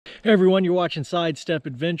Hey everyone, you're watching Sidestep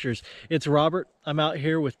Adventures. It's Robert. I'm out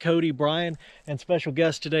here with Cody, Brian, and special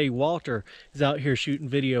guest today, Walter, is out here shooting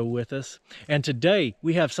video with us. And today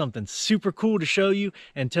we have something super cool to show you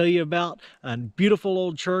and tell you about a beautiful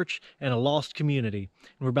old church and a lost community.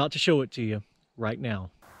 And we're about to show it to you right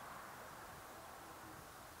now.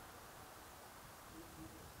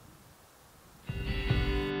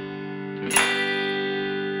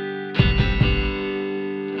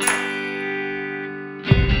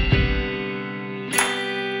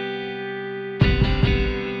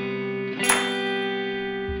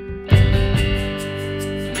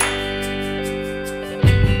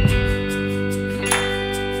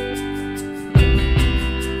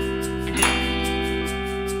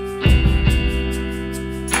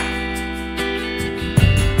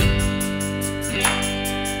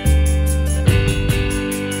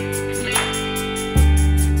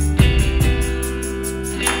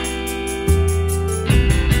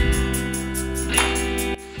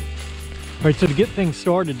 All right, so to get things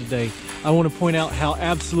started today, I want to point out how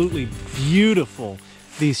absolutely beautiful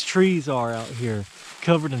these trees are out here,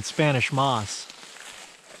 covered in Spanish moss.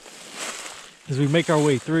 As we make our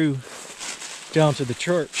way through down to the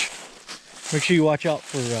church, make sure you watch out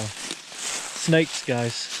for snakes,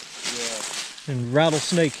 guys. Yeah. And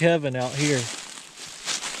rattlesnake heaven out here.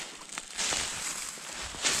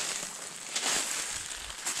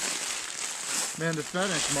 Man, the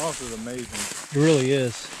Spanish moss is amazing. It really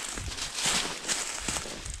is.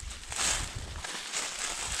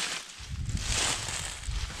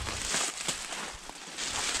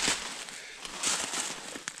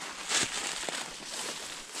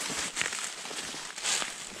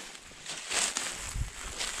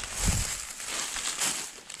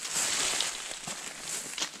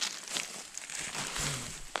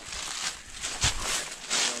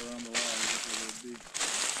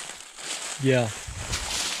 Yeah.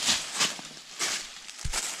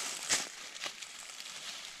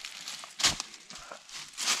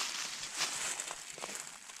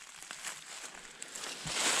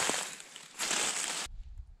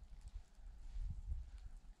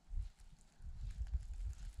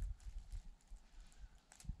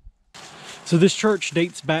 So this church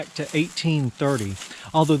dates back to 1830,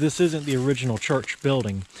 although this isn't the original church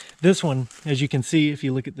building. This one, as you can see if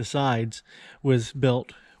you look at the sides, was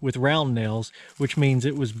built with round nails, which means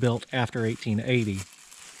it was built after 1880.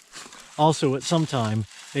 Also, at some time,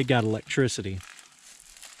 it got electricity.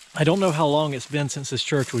 I don't know how long it's been since this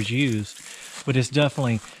church was used, but it's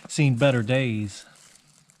definitely seen better days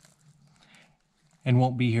and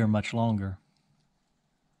won't be here much longer.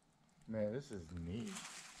 Man, this is neat.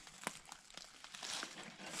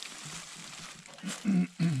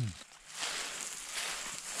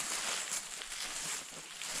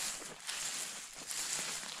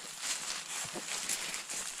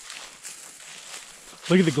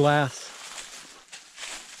 Look at the glass.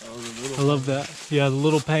 I love that. Yeah, the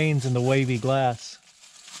little panes and the wavy glass.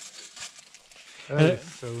 That is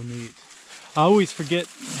so neat. I always forget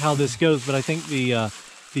how this goes, but I think the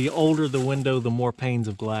older the window, the more panes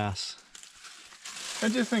of glass.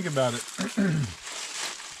 And just think about it.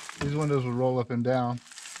 These windows would roll up and down,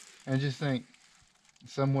 and just think,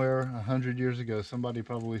 somewhere 100 years ago, somebody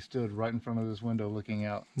probably stood right in front of this window looking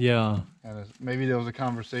out. Yeah. And maybe there was a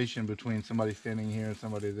conversation between somebody standing here and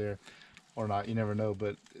somebody there, or not. You never know.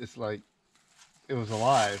 But it's like it was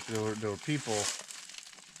alive. There were people,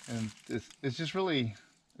 and it's just really,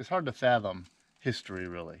 it's hard to fathom history,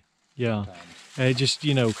 really. Yeah. Just,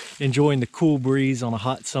 you know, enjoying the cool breeze on a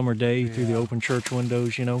hot summer day through the open church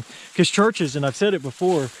windows, you know. Because churches, and I've said it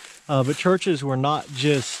before, but churches were not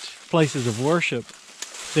just places of worship.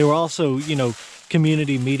 They were also, you know,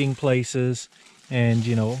 community meeting places and,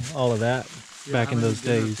 you know, all of that back in those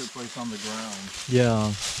days. Took place on the ground.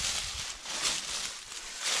 Yeah.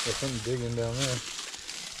 There's something digging down there.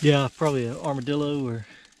 Yeah, probably an armadillo or...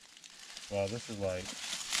 Wow, this is like...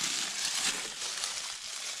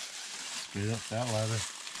 straight up fat ladder.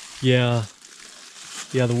 Yeah.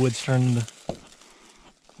 Yeah, the wood's turned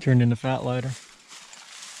into fat ladder.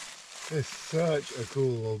 It's such a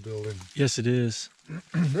cool old building. Yes, it is.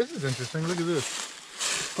 This is interesting. Look at this.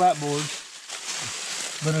 Flatboard.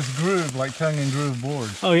 But it's grooved, like tongue and groove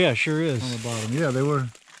boards. Oh, yeah, sure is. On the bottom. Yeah, they were...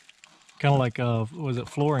 kind of like, was it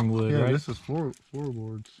flooring wood, yeah, right? This is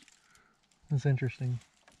floorboards. That's interesting.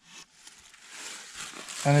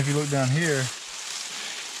 And if you look down here,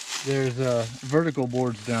 there's vertical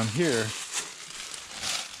boards down here.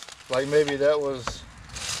 Like maybe that was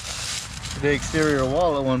the exterior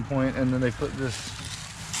wall at one point, and then they put this.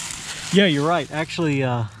 Yeah, you're right. Actually,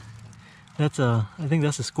 I think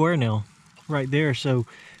that's a square nail right there. So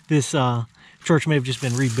this church may have just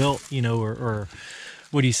been rebuilt, you know, or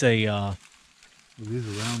what do you say? Well, these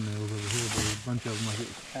are round nails over here, but there's a bunch of them like it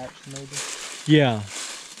was patched maybe. Yeah.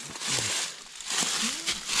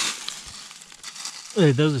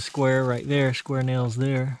 Those are square right there, square nails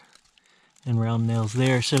there, and round nails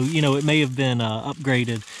there. So, you know, it may have been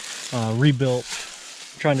upgraded, rebuilt.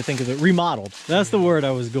 I'm trying to think of it, remodeled. That's the word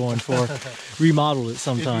I was going for. Remodeled at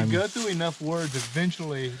some time. If you go through enough words,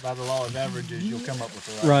 eventually, by the law of averages, you'll come up with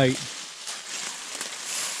the right. Right.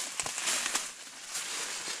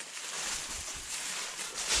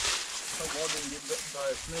 Hope I didn't get bitten by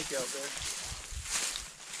a snake out there.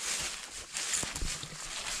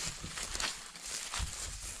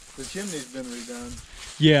 The chimney's been redone.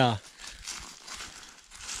 Yeah.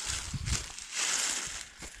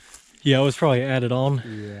 Yeah, it was probably added on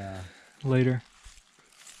Yeah. later.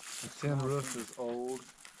 The tin roof is old,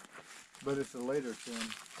 but it's a later tin.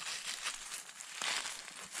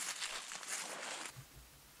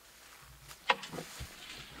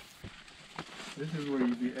 This is where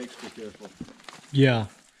you be extra careful, Yeah.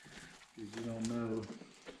 because you don't know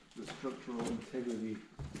the structural integrity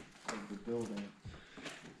of the building.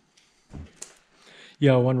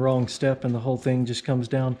 Yeah, one wrong step and the whole thing just comes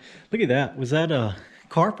down. Look at that. Was that a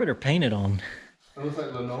carpet or painted on? It looks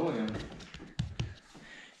like linoleum.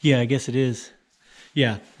 Yeah, I guess it is.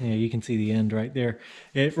 Yeah, yeah, you can see the end right there.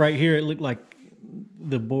 Right here, it looked like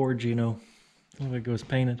the boards, you know, looked like it was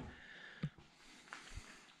painted. You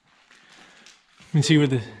can see where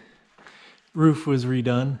the roof was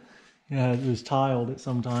redone. Yeah, it was tiled at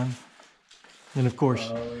some time. And of course,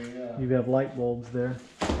 Oh yeah. you have light bulbs there.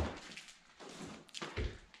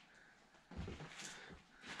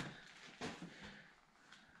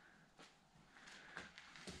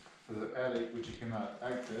 For the attic, which you cannot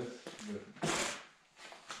access, but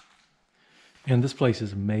And this place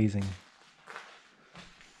is amazing.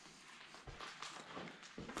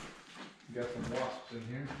 you got some wasps in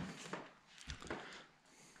here.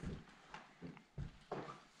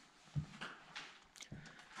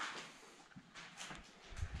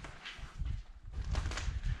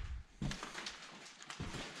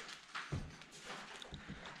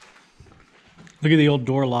 Look at the old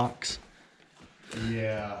door locks,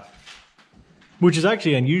 Yeah. which is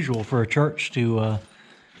actually unusual for a church to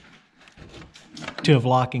have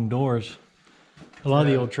locking doors. A lot of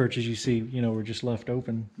the old churches you see, you know, were just left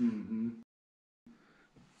open. Mm-hmm.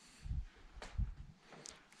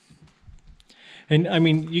 And I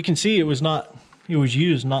mean, you can see it was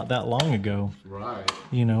used not that long ago, Right.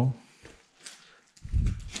 you know.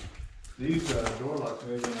 These door locks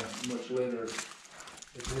may have been a much later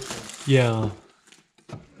addition. Yeah.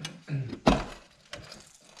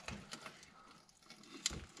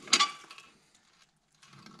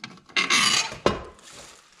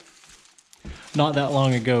 Not that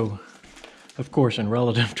long ago, of course, in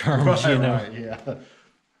relative terms, you know. Right, yeah.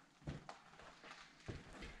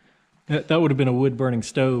 That would have been a wood burning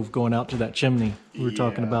stove going out to that chimney we were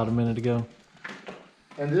talking about a minute ago.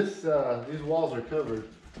 And this, these walls are covered.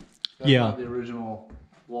 That's Yeah. not the original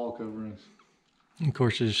wall coverings. Of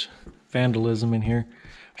course, there's vandalism in here,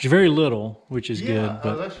 which is very little, which is good. I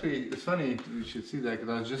But was actually, it's funny you should see that, because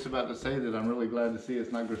I was just about to say that I'm really glad to see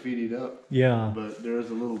it's not graffitied up, yeah, but there is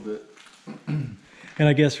a little bit. and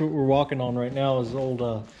I guess what we're walking on right now is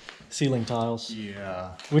old ceiling tiles,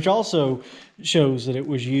 Yeah. which also shows that it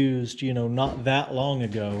was used, you know, not that long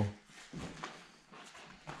ago.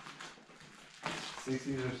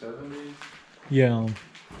 60s or 70s? Yeah.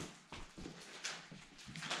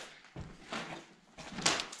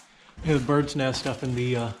 Yeah, the bird's nest up in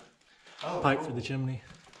the pipe for the chimney.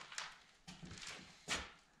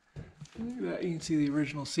 Look at that, you can see the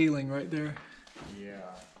original ceiling right there. Yeah.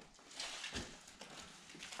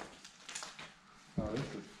 Oh, this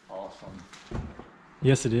is awesome.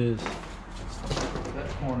 Yes, it is. That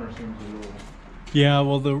corner seems a little... Yeah,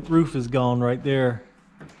 well, the roof is gone right there.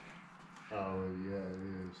 Oh, yeah,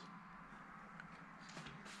 it is.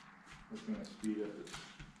 It's going to speed up it.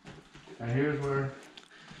 And here's where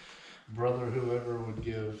brother whoever would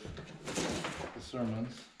give the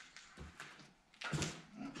sermons.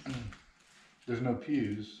 There's no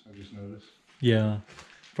pews, I just noticed. Yeah,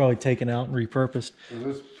 probably taken out and repurposed. So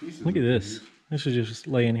those pieces Look at of this. pews. This is just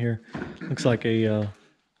laying here. Looks like a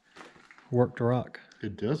worked rock.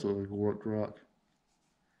 It does look like a worked rock.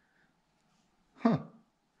 Huh.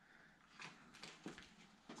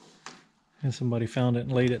 And somebody found it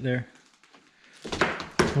and laid it there.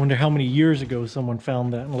 I wonder how many years ago someone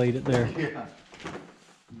found that and laid it there. Yeah.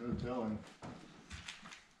 No telling.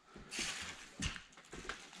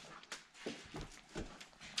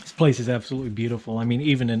 This place is absolutely beautiful. I mean,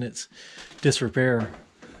 even in its disrepair.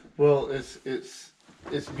 Well,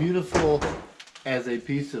 it's beautiful as a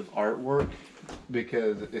piece of artwork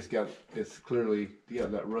because it's clearly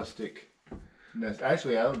that rusticness.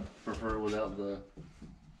 Actually, I would prefer it without the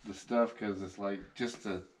stuff because it's like just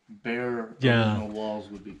the bare Yeah. original walls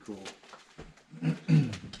would be cool.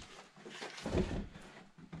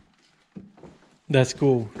 That's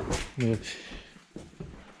cool. The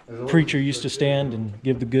preacher used to stand and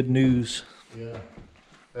give the good news. Yeah,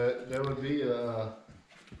 there would be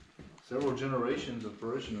several generations of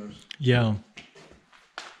parishioners. Yeah.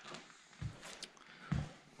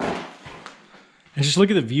 And just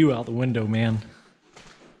look at the view out the window, man.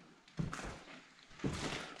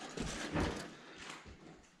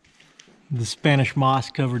 The Spanish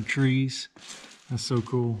moss covered trees. That's so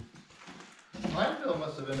cool. Pineville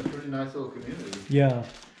must have been a pretty nice little community. Yeah.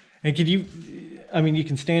 And you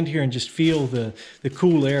can stand here and just feel the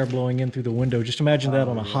cool air blowing in through the window. Just imagine that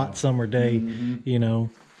on a hot summer day, you know,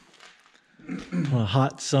 on a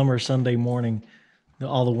hot summer Sunday morning,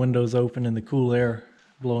 all the windows open and the cool air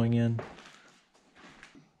blowing in.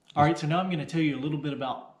 All right, so now I'm going to tell you a little bit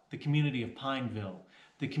about the community of Pineville,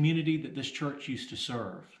 the community that this church used to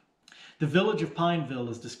serve. The village of Pineville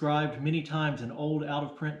is described many times in old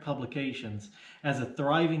out-of-print publications as a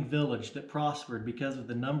thriving village that prospered because of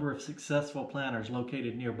the number of successful planters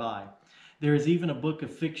located nearby. There is even a book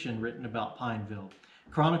of fiction written about Pineville,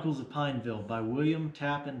 Chronicles of Pineville by William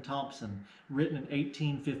Tappan Thompson, written in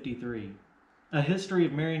 1853. A History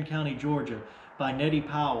of Marion County, Georgia by Nettie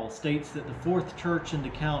Powell states that the fourth church in the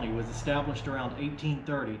county was established around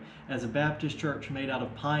 1830 as a Baptist church made out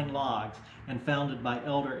of pine logs and founded by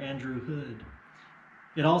Elder Andrew Hood.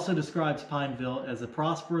 It also describes Pineville as a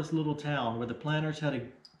prosperous little town where the planters had a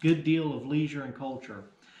good deal of leisure and culture.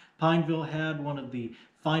 Pineville had one of the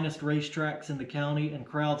finest racetracks in the county, and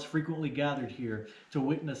crowds frequently gathered here to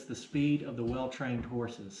witness the speed of the well-trained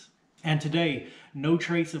horses. And today, no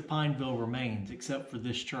trace of Pineville remains except for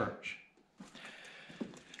this church.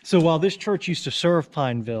 So while this church used to serve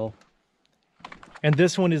Pineville, and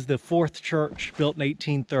this one is the fourth church built in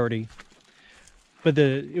 1830, but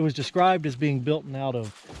it was described as being built out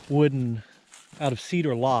of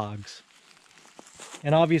cedar logs.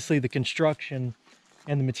 And obviously the construction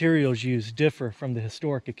and the materials used differ from the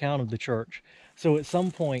historic account of the church. So at some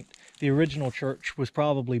point, the original church was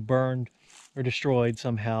probably burned or destroyed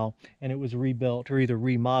somehow, and it was rebuilt or either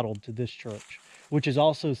remodeled to this church, which has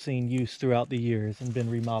also seen use throughout the years and been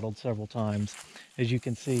remodeled several times. As you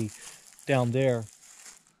can see down there,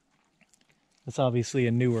 it's obviously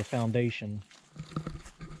a newer foundation.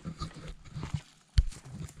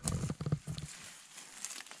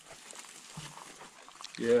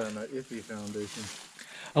 Yeah, and that iffy foundation.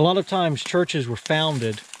 A lot of times churches were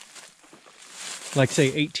founded, like say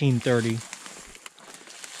 1830,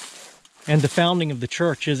 and the founding of the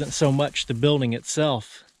church isn't so much the building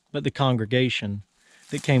itself, but the congregation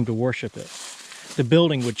that came to worship it. The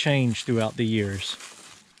building would change throughout the years.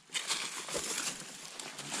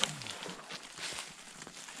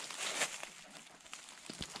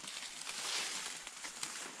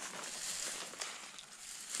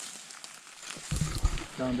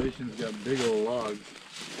 Foundation's got big old logs.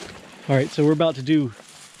 All right, so we're about to do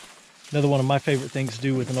another one of my favorite things to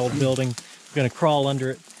do with an old building. We're going to crawl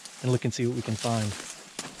under it and look and see what we can find.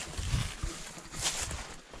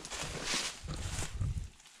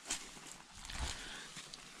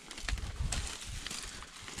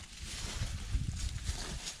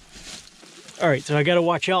 All right, so I got to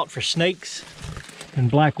watch out for snakes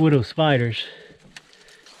and black widow spiders.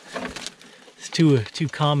 It's two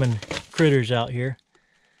common critters out here.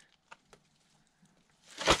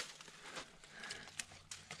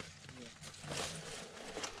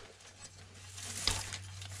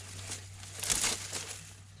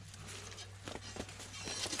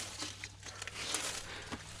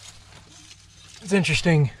 It's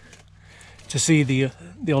interesting to see the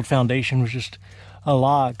old foundation was just a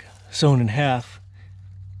log sewn in half.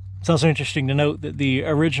 It's also interesting to note that the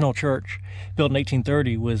original church, built in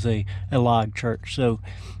 1830, was a log church. So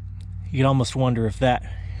you can almost wonder if that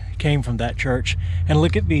came from that church. And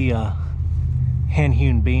look at the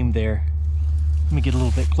hand-hewn beam there. Let me get a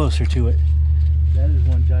little bit closer to it. That is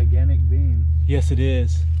one gigantic beam. Yes, it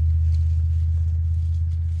is.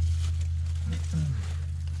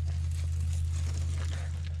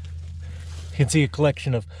 You can see a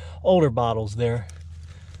collection of older bottles there.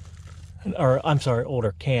 Or, I'm sorry,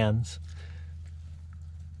 older cans.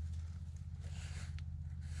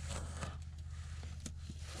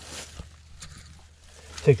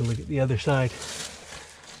 Take a look at the other side.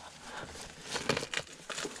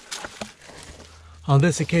 On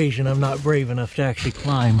this occasion, I'm not brave enough to actually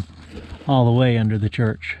climb all the way under the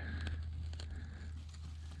church.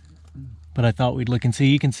 but I thought we'd look and see.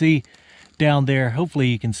 You can see down there, hopefully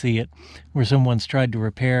you can see it, where someone's tried to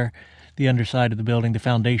repair the underside of the building, the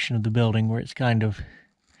foundation of the building, where it's kind of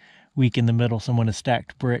weak in the middle. Someone has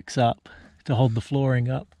stacked bricks up to hold the flooring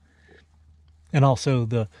up, and also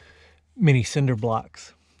the many cinder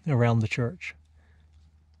blocks around the church.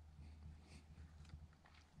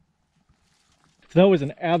 So that was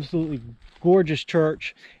an absolutely gorgeous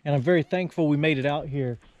church, and I'm very thankful we made it out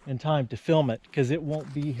here in time to film it, because it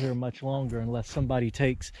won't be here much longer unless somebody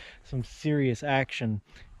takes some serious action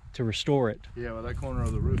to restore it. Yeah, well, that corner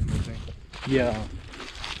of the roof missing. Yeah.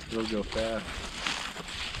 It'll go fast.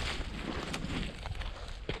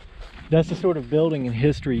 That's the sort of building in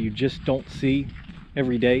history you just don't see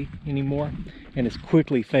every day anymore, and it's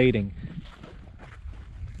quickly fading.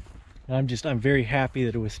 And I'm very happy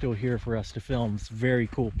that it was still here for us to film. It's a very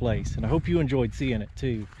cool place, and I hope you enjoyed seeing it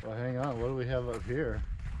too. Well, hang on, what do we have up here?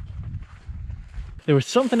 There was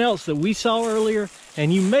something else that we saw earlier,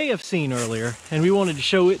 and you may have seen earlier, and we wanted to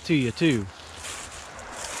show it to you too.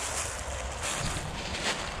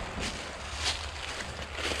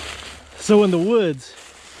 So in the woods,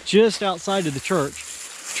 just outside of the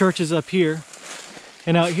church is up here,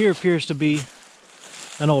 and out here appears to be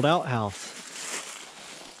an old outhouse,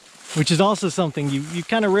 which is also something you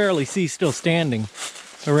kind of rarely see still standing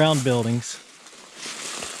around buildings.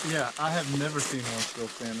 Yeah, I have never seen one still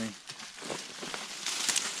standing.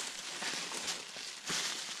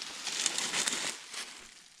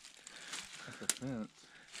 That's a fence.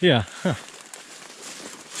 Yeah, huh.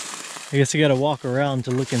 I guess you gotta walk around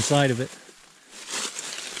to look inside of it.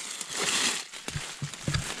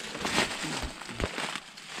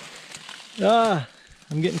 Ah,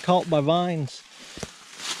 I'm getting caught by vines.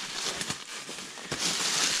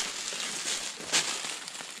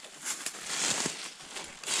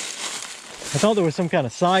 I thought there was some kind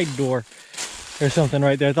of side door or something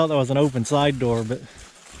right there. I thought that was an open side door, but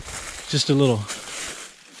just a little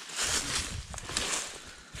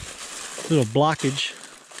blockage.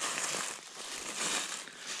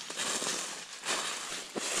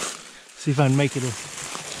 See if I can make it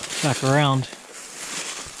back around.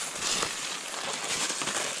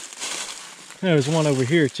 There's one over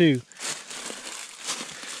here too.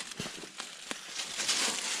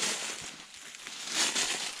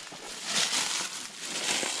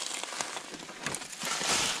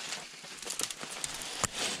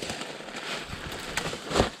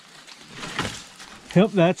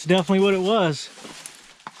 Yep, that's definitely what it was.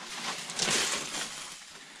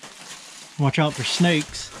 Watch out for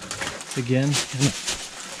snakes again.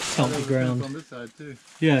 Stomp the ground. On this side too.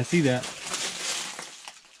 Yeah, I see that.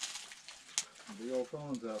 Big old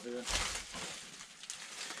phones out here.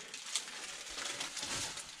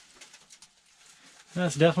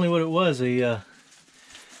 That's definitely what it was, a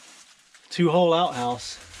two-hole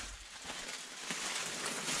outhouse.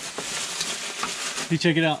 You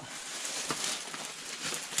check it out.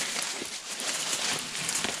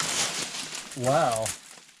 Wow.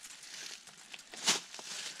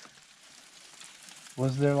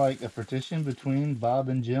 Was there like a partition between Bob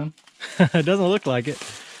and Jim? It doesn't look like it.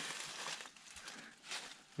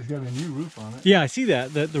 It's got a new roof on it. Yeah, I see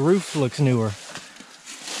that. The roof looks newer.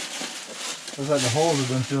 Looks like the holes have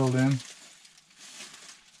been filled in.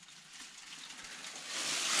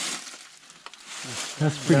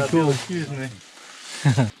 That's pretty cool. Excuse me.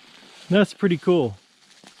 That's pretty cool.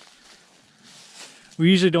 We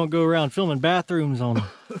usually don't go around filming bathrooms on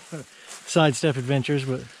Sidestep Adventures,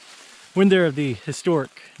 but when they're of the historic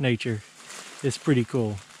nature, it's pretty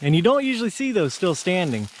cool. And you don't usually see those still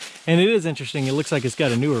standing. And it is interesting, it looks like it's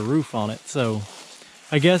got a newer roof on it. So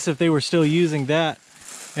I guess if they were still using that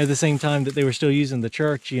at the same time that they were still using the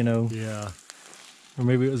church, you know. Yeah. Or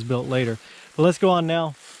maybe it was built later. But let's go on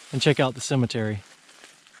now and check out the cemetery.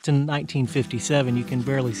 It's in 1957. You can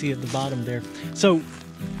barely see at the bottom there. So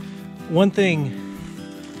one thing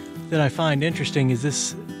that I find interesting is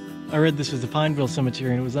this. I read this was the Pineville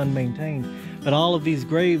Cemetery and it was unmaintained, but all of these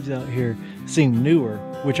graves out here seem newer,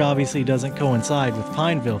 which obviously doesn't coincide with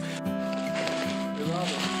Pineville.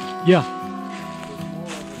 Yeah.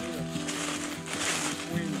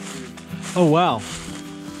 Oh wow.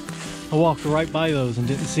 I walked right by those and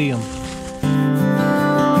didn't see them.